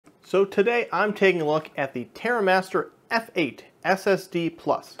So today I'm taking a look at the TerraMaster F8 SSD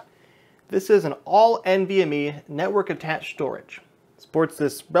Plus. This is an all NVMe network attached storage. It sports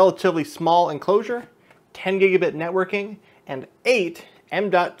this relatively small enclosure, 10 gigabit networking, and 8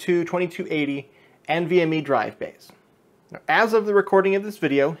 M.2 2280 NVMe drive bays. Now, as of the recording of this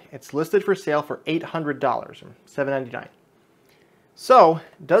video, it's listed for sale for $800 or $799. So,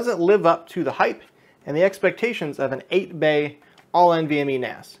 does it live up to the hype and the expectations of an 8-bay all NVMe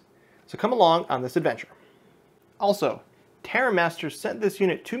NAS? So come along on this adventure. Also, TerraMaster sent this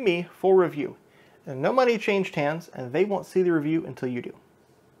unit to me for review. And no money changed hands, and they won't see the review until you do.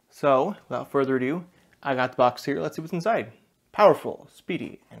 So, without further ado, I got the box here. Let's see what's inside. Powerful,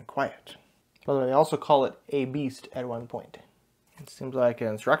 speedy, and quiet. By the way, they also call it a beast at one point. It seems like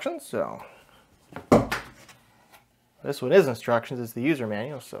instructions, so... This one is instructions, it's the user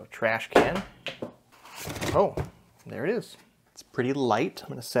manual, so trash can. Oh, there it is. It's pretty light, I'm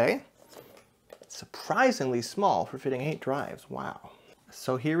going to say. It's surprisingly small for fitting 8 drives, wow.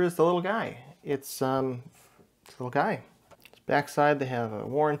 So here is the little guy. It's a little guy. It's backside, they have a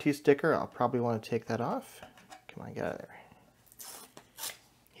warranty sticker. I'll probably want to take that off. Come on, get out of there.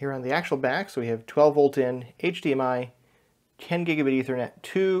 Here on the actual back, so we have 12 volt in, HDMI, 10 gigabit Ethernet,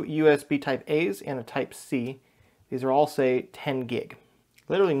 2 USB Type A's, and a Type C. These are all, say, 10 gig.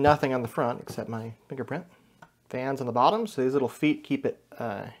 Literally nothing on the front except my fingerprint. Fans on the bottom, so these little feet keep it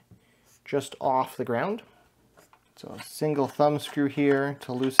just off the ground. So a single thumb screw here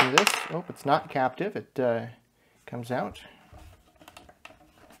to loosen this. Oh, it's not captive. It comes out.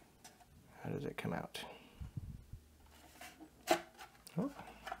 How does it come out? Oh.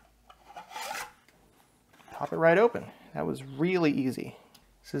 Pop it right open. That was really easy.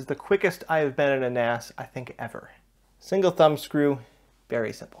 This is the quickest I have been in a NAS, I think, ever. Single thumb screw,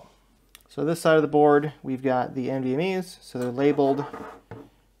 very simple. So this side of the board, we've got the NVMEs, so they're labeled.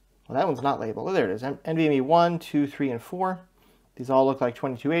 Well, that one's not labeled. Oh, there it is. NVMe 1, 2, 3, and 4. These all look like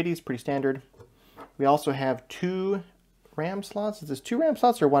 2280s, pretty standard. We also have 2 RAM slots. Is this 2 RAM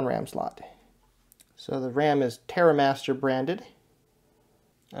slots or 1 RAM slot? So the RAM is TerraMaster branded.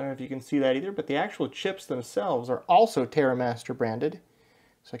 I don't know if you can see that either, but the actual chips themselves are also TerraMaster branded.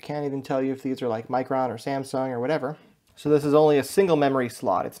 So I can't even tell you if these are like Micron or Samsung or whatever. So this is only a single memory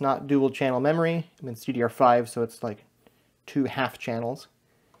slot. It's not dual channel memory. I mean, it's DDR5, so it's like 2 half channels.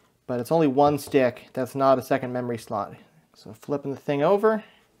 But it's only one stick. That's not a second memory slot. So flipping the thing over,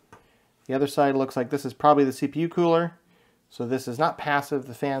 the other side looks like this is probably the CPU cooler. So this is not passive.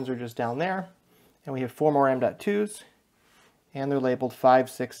 The fans are just down there. And we have 4 more M.2s. And they're labeled 5,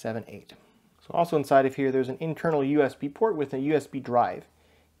 6, 7, 8. So also inside of here, there's an internal USB port with a USB drive.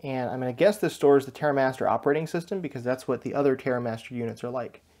 And I'm going to guess this stores the TerraMaster operating system because that's what the other TerraMaster units are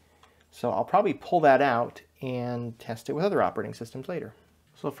like. So I'll probably pull that out and test it with other operating systems later.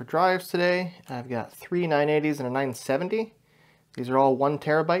 So for drives today, I've got 3 980s and a 970. These are all 1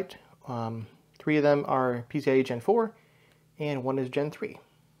 terabyte. 3 of them are PCIe Gen 4 and 1 is Gen 3.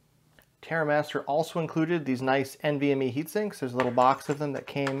 TerraMaster also included these nice NVMe heatsinks. There's a little box of them that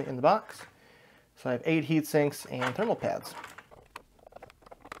came in the box. So I have 8 heatsinks and thermal pads.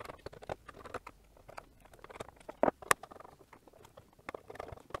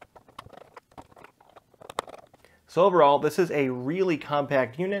 So overall, this is a really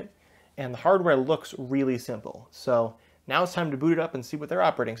compact unit, and the hardware looks really simple. So now it's time to boot it up and see what their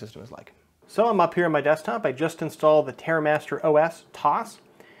operating system is like. So I'm up here on my desktop. I just installed the TerraMaster OS TOS.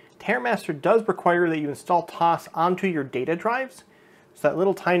 TerraMaster does require that you install TOS onto your data drives. So that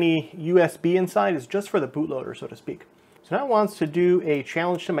little tiny USB inside is just for the bootloader, so to speak. So now it wants to do a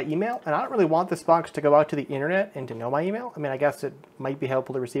challenge to my email, and I don't really want this box to go out to the internet and to know my email. I mean, I guess it might be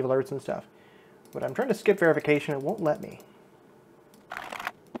helpful to receive alerts and stuff. But I'm trying to skip verification, it won't let me.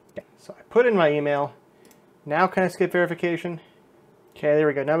 Okay, so I put in my email. Now can I skip verification? Okay, there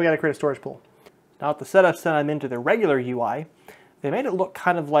we go. Now we got to create a storage pool. Now at the setup set I'm into the regular UI, they made it look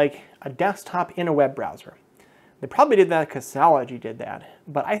kind of like a desktop in a web browser. They probably did that because Synology did that,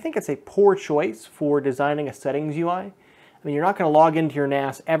 but I think it's a poor choice for designing a settings UI. I mean, you're not going to log into your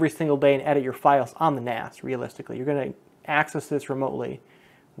NAS every single day and edit your files on the NAS, realistically. You're going to access this remotely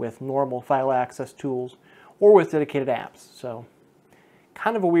with normal file access tools or with dedicated apps. So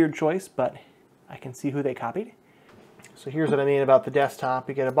kind of a weird choice, but I can see who they copied. So here's what I mean about the desktop.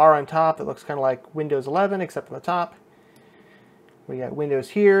 You get a bar on top that looks kind of like Windows 11 except on the top. We got Windows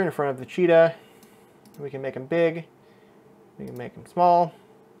here in front of the Cheetah. We can make them big, we can make them small,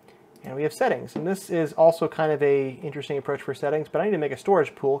 and we have settings. And this is also kind of a interesting approach for settings, but I need to make a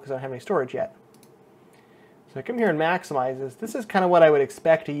storage pool because I don't have any storage yet. So I come here and maximize this. This is kind of what I would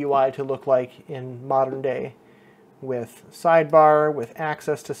expect a UI to look like in modern day with sidebar, with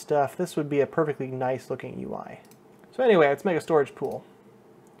access to stuff. This would be a perfectly nice looking UI. So anyway, let's make a storage pool.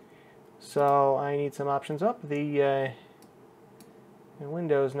 So I need some options up. The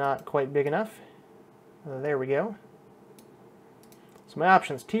window's not quite big enough. There we go. So my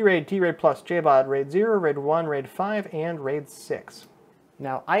options, T-RAID, T-RAID Plus, JBOD, RAID 0, RAID 1, RAID 5, and RAID 6.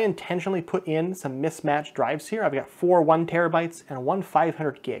 Now I intentionally put in some mismatched drives here. I've got 4 1 terabytes and 1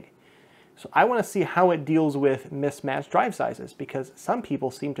 500 gig. So I want to see how it deals with mismatched drive sizes, because some people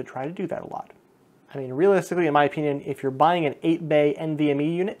seem to try to do that a lot. I mean, realistically, in my opinion, if you're buying an 8-bay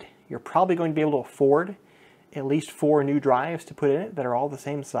NVMe unit, you're probably going to be able to afford at least 4 new drives to put in it that are all the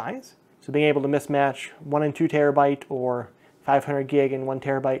same size. So being able to mismatch 1 and 2 terabyte or 500 gig and 1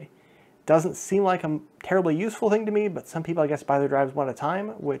 terabyte doesn't seem like a terribly useful thing to me, but some people, I guess, buy their drives one at a time,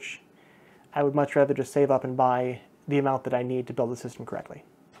 which I would much rather just save up and buy the amount that I need to build the system correctly.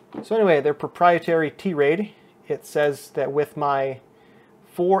 So anyway, their proprietary T-RAID, it says that with my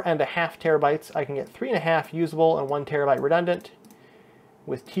 4.5 terabytes, I can get 3.5 usable and 1 terabyte redundant.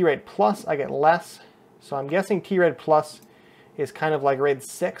 With T-RAID Plus, I get less. So I'm guessing T-RAID Plus is kind of like RAID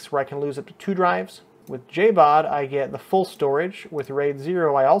 6, where I can lose up to 2 drives. With JBOD, I get the full storage. With RAID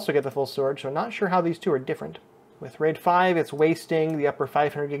 0, I also get the full storage, so I'm not sure how these two are different. With RAID 5, it's wasting the upper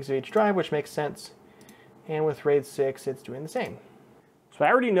 500 gigs of each drive, which makes sense. And with RAID 6, it's doing the same. So I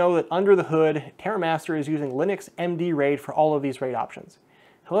already know that under the hood, TerraMaster is using Linux MD RAID for all of these RAID options.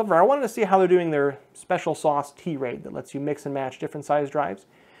 However, I wanted to see how they're doing their special sauce T-RAID that lets you mix and match different size drives.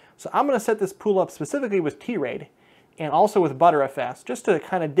 So I'm going to set this pool up specifically with T-RAID and also with ButterFS, just to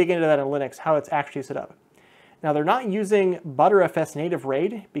kind of dig into that in Linux, how it's actually set up. Now, they're not using ButterFS native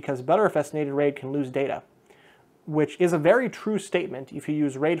RAID because ButterFS native RAID can lose data, which is a very true statement if you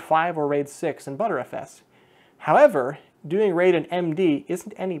use RAID 5 or RAID 6 in ButterFS. However, doing RAID in MD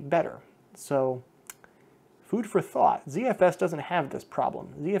isn't any better. So, food for thought. ZFS doesn't have this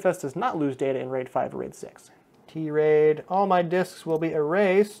problem. ZFS does not lose data in RAID 5 or RAID 6. T-RAID, all my disks will be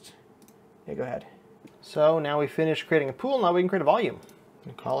erased. Yeah, go ahead. So now we finished creating a pool. Now we can create a volume.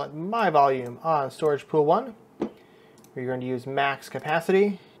 And call it my volume on storage pool 1. We're going to use max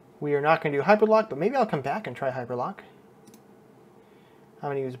capacity. We are not going to do hyperlock, but maybe I'll come back and try hyperlock. I'm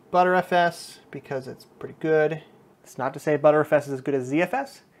going to use ButterFS because it's pretty good. It's not to say ButterFS is as good as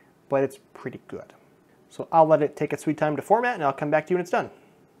ZFS, but it's pretty good. So I'll let it take its sweet time to format, and I'll come back to you when it's done.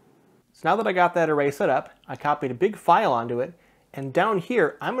 So now that I got that array set up, I copied a big file onto it, and down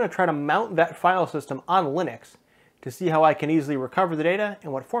here, I'm going to try to mount that file system on Linux to see how I can easily recover the data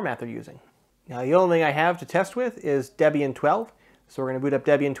and what format they're using. Now, the only thing I have to test with is Debian 12. So we're going to boot up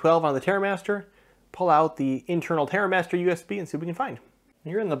Debian 12 on the TerraMaster, pull out the internal TerraMaster USB, and see what we can find.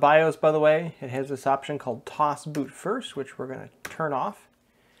 Here in the BIOS, by the way, it has this option called Toss Boot First, which we're going to turn off.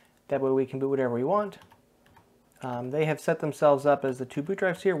 That way we can boot whatever we want. They have set themselves up as the 2 boot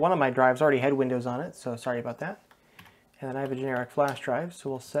drives here. One of my drives already had Windows on it, so sorry about that. And then I have a generic flash drive,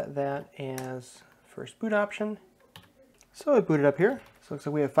 so we'll set that as first boot option. So I booted up here. So it looks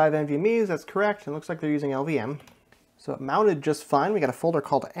like we have 5 NVMEs, that's correct. It looks like they're using LVM. So it mounted just fine. We got a folder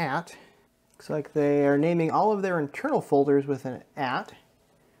called @. Looks like they are naming all of their internal folders with an @.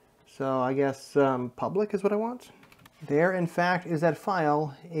 So I guess public is what I want. There, in fact, is that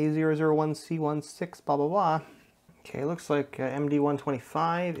file, A001C16, blah, blah, blah. Okay, looks like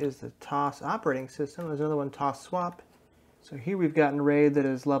MD125 is the TOS operating system. There's another one, TOS swap. So here we've got an RAID that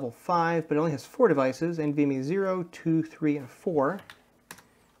is level 5, but it only has 4 devices, NVMe 0, 2, 3, and 4.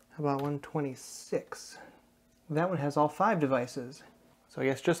 How about 126? That one has all 5 devices. So I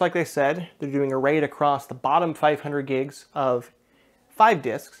guess just like they said, they're doing a RAID across the bottom 500 gigs of 5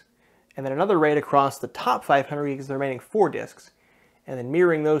 disks, and then another RAID across the top 500 gigs of the remaining 4 disks, and then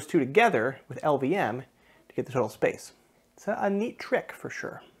mirroring those two together with LVM to get the total space. It's a neat trick for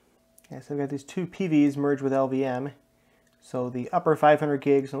sure. Okay, so I've got these 2 PVs merged with LVM, so the upper 500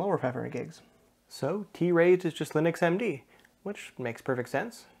 gigs and lower 500 gigs. So T-RAID is just Linux MD, which makes perfect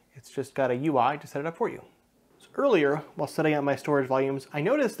sense. It's just got a UI to set it up for you. So earlier, while setting up my storage volumes, I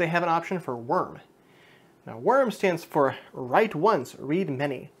noticed they have an option for worm. Now worm stands for write once, read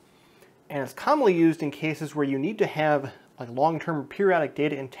many. And it's commonly used in cases where you need to have like long-term periodic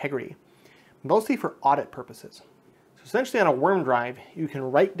data integrity, mostly for audit purposes. So essentially on a worm drive, you can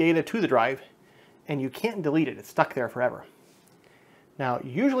write data to the drive and you can't delete it. It's stuck there forever. Now,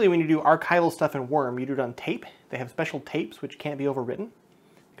 usually when you do archival stuff in worm, you do it on tape. They have special tapes which can't be overwritten.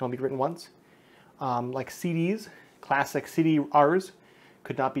 It can only be written once. Like CDs, classic CD-Rs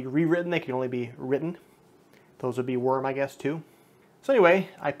could not be rewritten. They can only be written. Those would be worm, I guess, too. So anyway,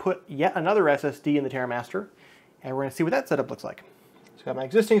 I put yet another SSD in the TerraMaster, and we're going to see what that setup looks like. So I've got my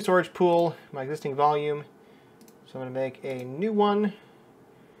existing storage pool, my existing volume. So I'm going to make a new one. I'm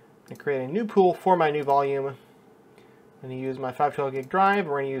going to create a new pool for my new volume. I'm going to use my 512 gig drive.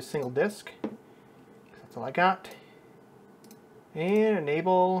 We're going to use single disk. That's all I got. And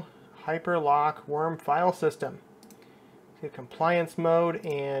enable Hyperlock Worm file system. So compliance mode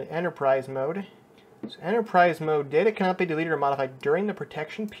and enterprise mode. So enterprise mode, data cannot be deleted or modified during the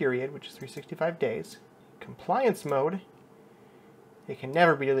protection period, which is 365 days. Compliance mode, it can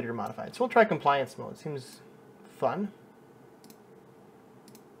never be deleted or modified. So we'll try compliance mode. Seems fun.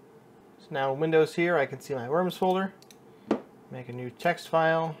 So now in Windows here, I can see my worms folder. Make a new text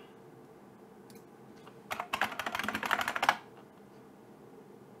file.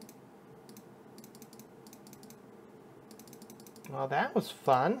 Well, that was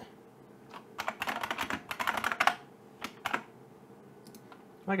fun.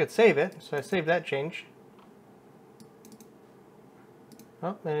 I could save it, so I saved that change.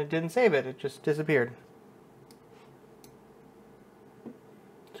 Oh, and it didn't save it, it just disappeared.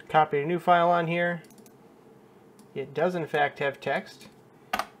 Just copy a new file on here. It does in fact have text.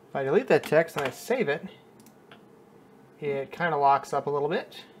 If I delete that text and I save it, it kind of locks up a little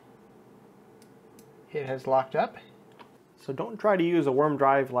bit. It has locked up. So don't try to use a worm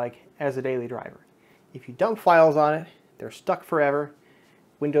drive like as a daily driver. If you dump files on it, they're stuck forever.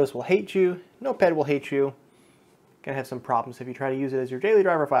 Windows will hate you, Notepad will hate you. You're gonna have some problems if you try to use it as your daily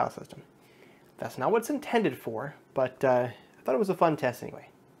driver file system. That's not what it's intended for, but I thought it was a fun test anyway.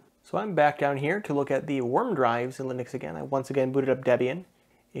 So I'm back down here to look at the worm drives in Linux again. I once again booted up Debian.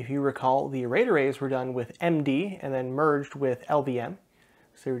 If you recall, the RAID arrays were done with MD and then merged with LVM.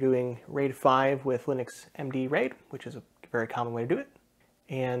 So we're doing RAID 5 with Linux MD RAID, which is a very common way to do it.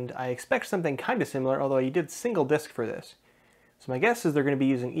 And I expect something kind of similar, although you did single disk for this. So my guess is they're going to be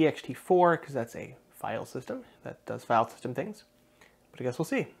using ext4 because that's a file system that does file system things. But I guess we'll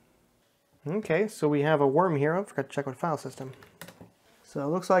see. Okay, so we have a worm here. I forgot to check what file system. So it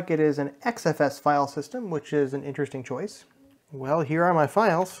looks like it is an XFS file system, which is an interesting choice. Well, here are my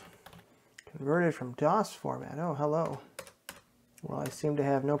files. Converted from DOS format. Oh, hello. Well, I seem to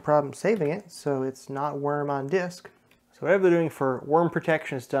have no problem saving it, so it's not worm on disk. So whatever they're doing for worm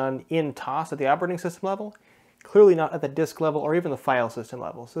protection is done in TOS at the operating system level, clearly not at the disk level or even the file system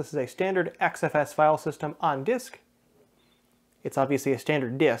level. So this is a standard XFS file system on disk. It's obviously a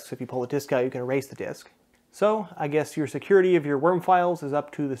standard disk, so if you pull the disk out, you can erase the disk. So I guess your security of your worm files is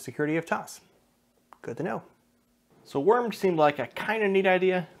up to the security of TOS. Good to know. So worms seemed like a kind of neat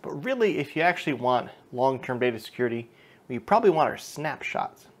idea, but really if you actually want long-term data security, what you probably want are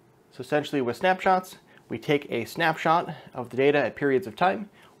snapshots. So essentially with snapshots, we take a snapshot of the data at periods of time.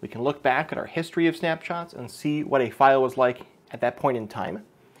 We can look back at our history of snapshots and see what a file was like at that point in time,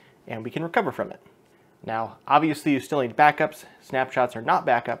 and we can recover from it. Now, obviously you still need backups. Snapshots are not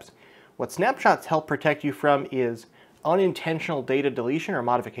backups. What snapshots help protect you from is unintentional data deletion or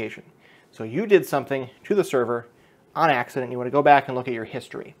modification. So you did something to the server on accident, you want to go back and look at your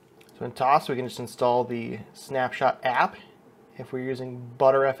history. So in TOS, we can just install the Snapshot app if we're using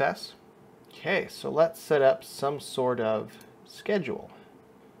Btrfs. Okay, so let's set up some sort of schedule.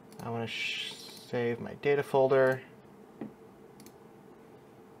 I want to save my data folder.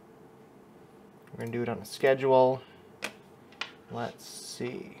 We're going to do it on a schedule. Let's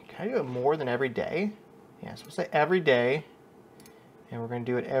see. Can I do it more than every day? Yeah, so we'll say every day. And we're going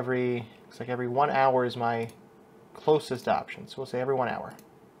to do it every, looks like every 1 hour is my closest option. So we'll say every 1 hour.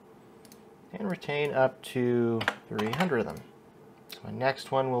 And retain up to 300 of them. So my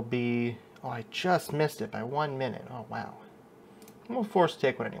next one will be, oh, I just missed it by 1 minute. Oh, wow. We'll force to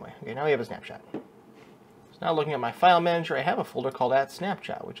take one anyway. Okay, now we have a snapshot. So now looking at my file manager, I have a folder called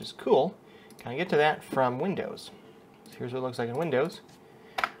 @snapshot, which is cool. Can I get to that from Windows? So here's what it looks like in Windows.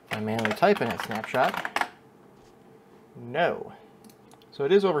 If I manually type in @snapshot, no. So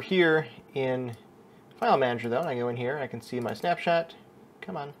it is over here in File Manager though, and I go in here, I can see my snapshot.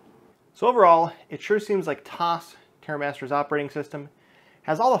 Come on. So overall, it sure seems like TOS, TerraMaster's operating system,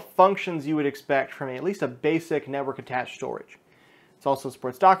 has all the functions you would expect from at least a basic network attached storage. It also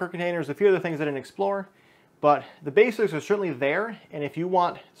supports Docker containers, a few other things I didn't explore, but the basics are certainly there, and if you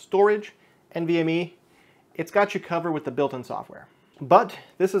want storage, NVMe, it's got you covered with the built-in software. But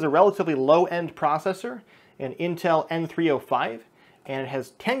this is a relatively low-end processor, an Intel N305, and it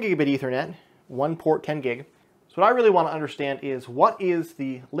has 10 gigabit Ethernet, one port 10 gig. So what I really want to understand is what is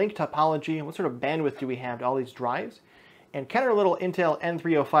the link topology and what sort of bandwidth do we have to all these drives, and can our little Intel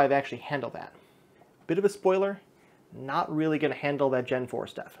N305 actually handle that? Bit of a spoiler, not really going to handle that Gen 4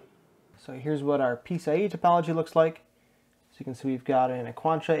 stuff. So here's what our PCIe topology looks like. So you can see we've got an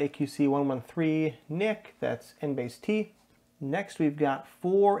Aquantia AQC113 NIC, that's N-base T. Next, we've got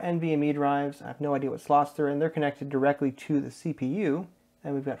 4 NVMe drives. I have no idea what slots they're in. They're connected directly to the CPU.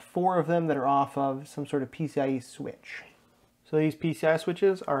 And we've got 4 of them that are off of some sort of PCIe switch. So these PCI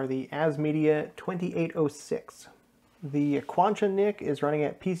switches are the ASMedia 2806. The Quantia NIC is running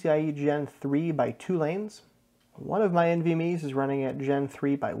at PCIe Gen 3 by 2 lanes. One of my NVMe's is running at Gen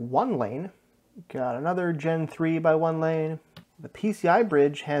 3 by 1 lane. Got another Gen 3 by 1 lane. The PCI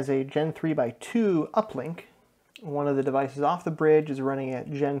bridge has a Gen 3 by 2 uplink. One of the devices off the bridge is running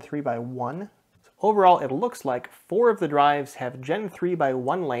at Gen 3 by 1. So overall, it looks like 4 of the drives have Gen 3 by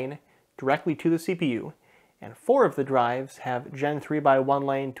 1 lane directly to the CPU, and 4 of the drives have Gen 3 by 1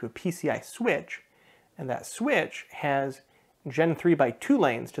 lane to a PCI switch, and that switch has Gen 3 by 2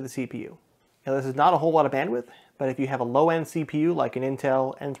 lanes to the CPU. Now this is not a whole lot of bandwidth, but if you have a low-end CPU like an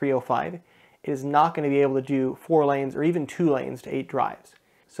Intel N305, it is not going to be able to do 4 lanes or even 2 lanes to 8 drives.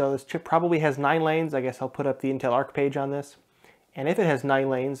 So this chip probably has 9 lanes. I guess I'll put up the Intel Arc page on this. And if it has 9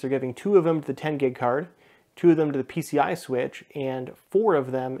 lanes, they're giving 2 of them to the 10 gig card, 2 of them to the PCI switch, and 4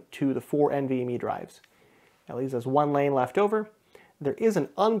 of them to the 4 NVMe drives. That leaves us 1 lane left over. There is an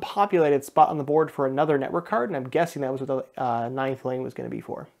unpopulated spot on the board for another network card, and I'm guessing that was what the 9th lane was going to be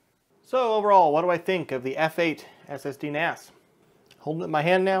for. So overall, what do I think of the F8 SSD NAS? Holding it in my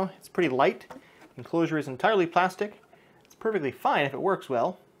hand now, it's pretty light. Enclosure is entirely plastic. It's perfectly fine if it works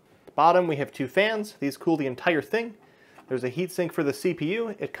well. At the bottom we have 2 fans. These cool the entire thing. There's a heatsink for the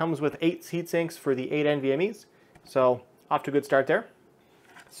CPU. It comes with 8 heatsinks for the 8 NVMe's. So off to a good start there.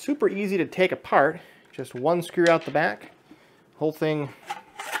 Super easy to take apart. Just 1 screw out the back. Whole thing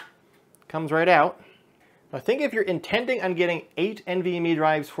comes right out. I think if you're intending on getting 8 NVMe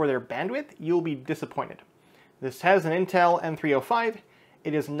drives for their bandwidth, you'll be disappointed. This has an Intel N305.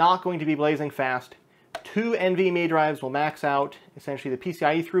 It is not going to be blazing fast. 2 NVMe drives will max out essentially the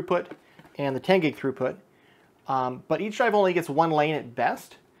PCIe throughput and the 10 gig throughput. But each drive only gets 1 lane at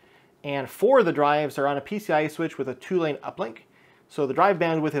best. And 4 of the drives are on a PCIe switch with a 2-lane uplink. So the drive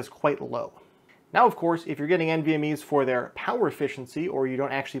bandwidth is quite low. Now, of course, if you're getting NVMe's for their power efficiency, or you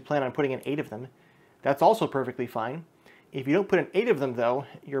don't actually plan on putting in 8 of them, that's also perfectly fine. If you don't put in 8 of them, though,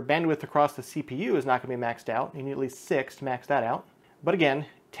 your bandwidth across the CPU is not going to be maxed out. You need at least 6 to max that out. But again,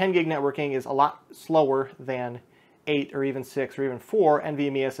 10 gig networking is a lot slower than 8 or even 6 or even 4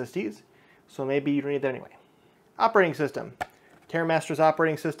 NVMe SSDs, so maybe you don't need that anyway. Operating system. TerraMaster's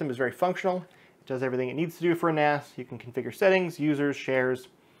operating system is very functional. It does everything it needs to do for a NAS. You can configure settings, users, shares,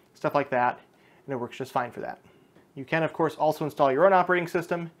 stuff like that, and it works just fine for that. You can, of course, also install your own operating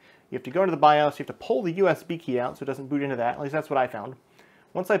system. You have to go into the BIOS, you have to pull the USB key out so it doesn't boot into that. At least that's what I found.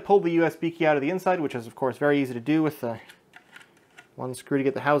 Once I pulled the USB key out of the inside, which is, of course, very easy to do with the 1 screw to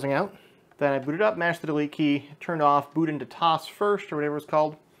get the housing out, then I booted up, mashed the delete key, turned off, boot into TOS first, or whatever it's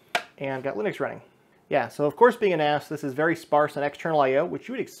called, and got Linux running. Yeah, so of course, being a NAS, this is very sparse on external I/O, which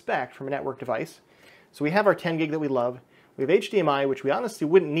you would expect from a network device. So we have our 10 gig that we love. We have HDMI, which we honestly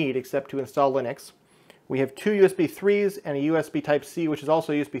wouldn't need except to install Linux. We have 2 USB 3s and a USB Type-C, which is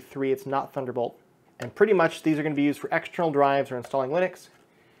also USB 3. It's not Thunderbolt. And pretty much these are going to be used for external drives or installing Linux.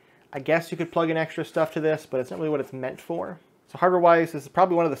 I guess you could plug in extra stuff to this, but it's not really what it's meant for. So hardware-wise, this is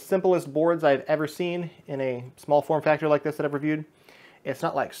probably one of the simplest boards I've ever seen in a small form factor like this that I've reviewed. It's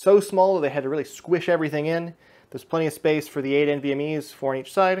not like so small that they had to really squish everything in. There's plenty of space for the 8 NVMe's, 4 on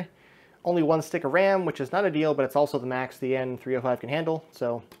each side. Only 1 stick of RAM, which is not a deal, but it's also the max the N305 can handle,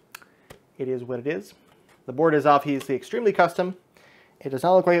 so it is what it is. The board is obviously extremely custom. It does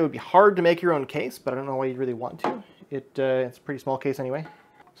not look like it would be hard to make your own case, but I don't know why you'd really want to. It's a pretty small case anyway.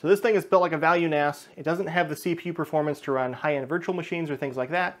 So this thing is built like a value NAS. It doesn't have the CPU performance to run high-end virtual machines or things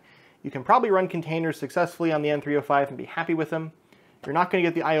like that. You can probably run containers successfully on the N305 and be happy with them. You're not going to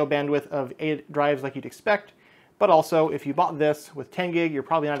get the I/O bandwidth of 8 drives like you'd expect, but also if you bought this with 10 gig, you're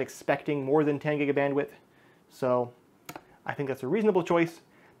probably not expecting more than 10 gig of bandwidth. So I think that's a reasonable choice.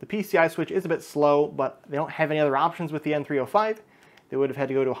 The PCI switch is a bit slow, but they don't have any other options with the N305. They would have had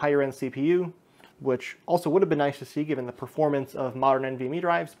to go to a higher-end CPU, which also would have been nice to see given the performance of modern NVMe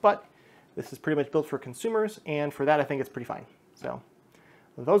drives, but this is pretty much built for consumers, and for that I think it's pretty fine. So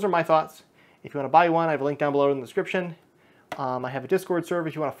those are my thoughts. If you want to buy one, I have a link down below in the description. I have a Discord server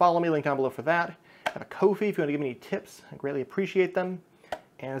if you want to follow me, link down below for that. I have a Ko-fi if you want to give me any tips. I greatly appreciate them.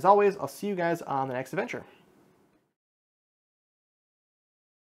 And as always, I'll see you guys on the next adventure.